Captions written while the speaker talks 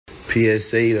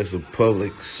PSA, that's a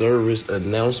public service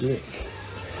announcement.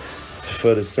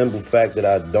 For the simple fact that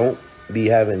I don't be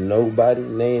having nobody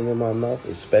name in my mouth,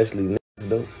 especially niggas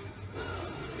though.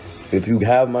 If you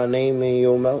have my name in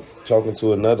your mouth, talking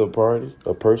to another party,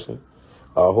 a person,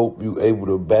 I hope you able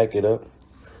to back it up.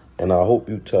 And I hope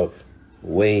you tough.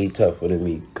 Way tougher than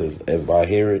me. Because if I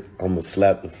hear it, I'm going to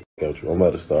slap the fuck out you. I'm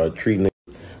about to start treating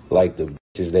niggas like the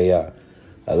bitches they are.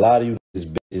 A lot of you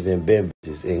niggas bitches and been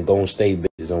bitches and gon' stay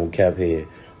bitches on cap head.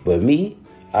 But me,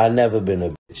 I never been a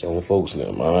bitch on folks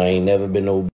now. I ain't never been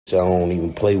no bitch. I don't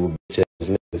even play with bitch ass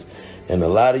niggas. And a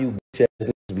lot of you bitch ass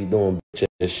niggas be doing bitch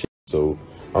ass shit. So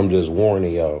I'm just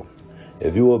warning y'all.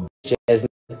 If you a bitch ass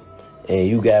nigga and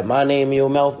you got my name in your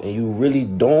mouth and you really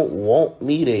don't want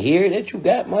me to hear that you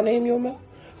got my name in your mouth,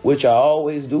 which I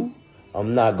always do,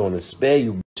 I'm not going to spare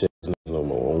you bitch ass niggas no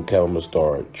more. On camera, I'm going to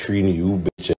start treating you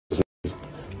bitch ass niggas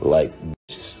like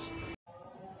bitches.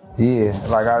 Yeah,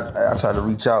 like I tried to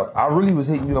reach out. I really was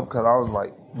hitting you up because I was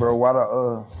like, bro,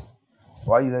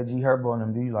 why you let G Herbo and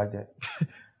them do you like that?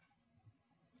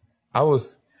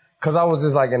 Cause I was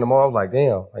just like in the moment, like,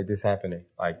 damn, like this happening.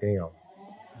 Like, damn.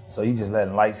 So you just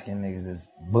letting light-skinned niggas just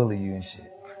bully you and shit.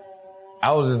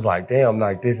 I was just like, damn,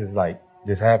 like this is like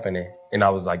this happening. And I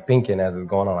was like thinking as it's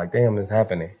going on, like, damn, this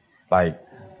happening. Like,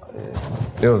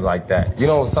 it was like that. You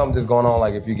know, something just going on,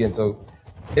 like if you get into,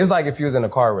 it's like if you was in a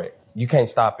car wreck, you can't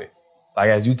stop it. Like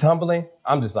as you tumbling,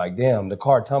 I'm just like, damn, the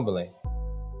car tumbling.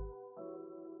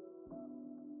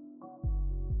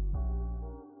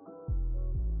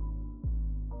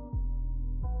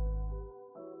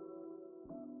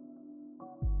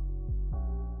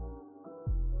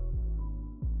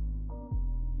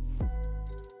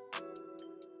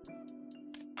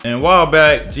 And a while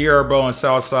back, G Herbo and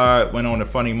Southside went on the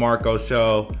Funny Marco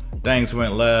show. Things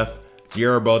went left. G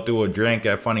Herbo threw a drink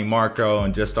at Funny Marco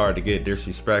and just started to get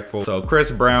disrespectful. So Chris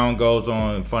Brown goes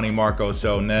on Funny Marco's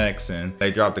show next, and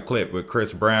they dropped a clip with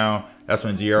Chris Brown. That's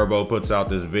when G Herbo puts out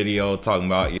this video talking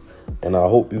about, and I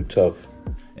hope you tough.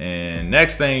 And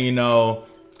next thing you know,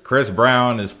 Chris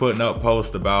Brown is putting up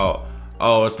posts about,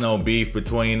 oh, it's no beef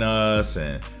between us,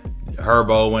 and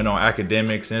Herbo went on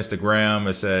Academics Instagram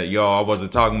and said, yo, I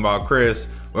wasn't talking about Chris.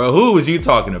 Well, who was you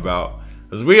talking about?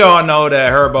 Because we all know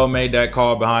that Herbo made that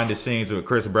call behind the scenes with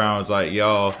Chris Brown. Was like,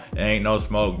 yo, ain't no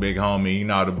smoke, big homie. You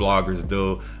know how the bloggers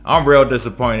do. I'm real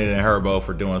disappointed in Herbo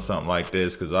for doing something like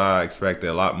this, because I expected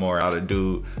a lot more out of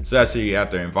dude, especially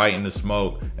after inviting the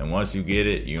smoke. And once you get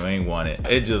it, you ain't want it.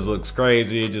 It just looks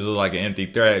crazy. It just looks like an empty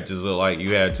threat. It just looked like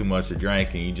you had too much to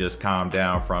drink and you just calmed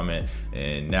down from it.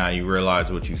 And now you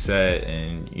realize what you said,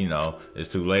 and you know, it's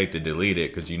too late to delete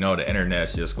it, because you know the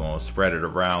internet's just gonna spread it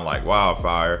around like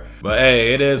wildfire. But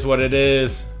hey, it is what it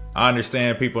is. I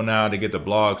understand people now, to get the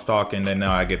blogs talking, then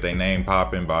now I get their name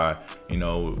popping by, you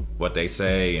know, what they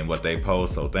say and what they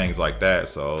post, so things like that.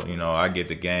 So, you know, I get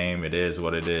the game. It is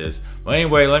what it is. Well,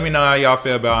 anyway, let me know how y'all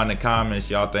feel about it in the comments.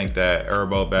 Y'all think that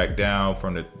Herbo backed down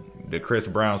from the Chris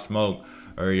Brown smoke,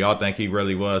 or y'all think he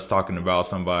really was talking about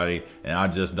somebody and I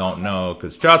just don't know?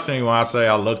 Because trust me when I say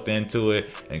I looked into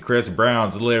it, and Chris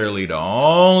Brown's literally the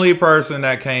only person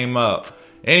that came up.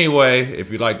 Anyway, if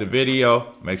you liked the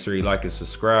video, make sure you like and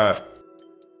subscribe.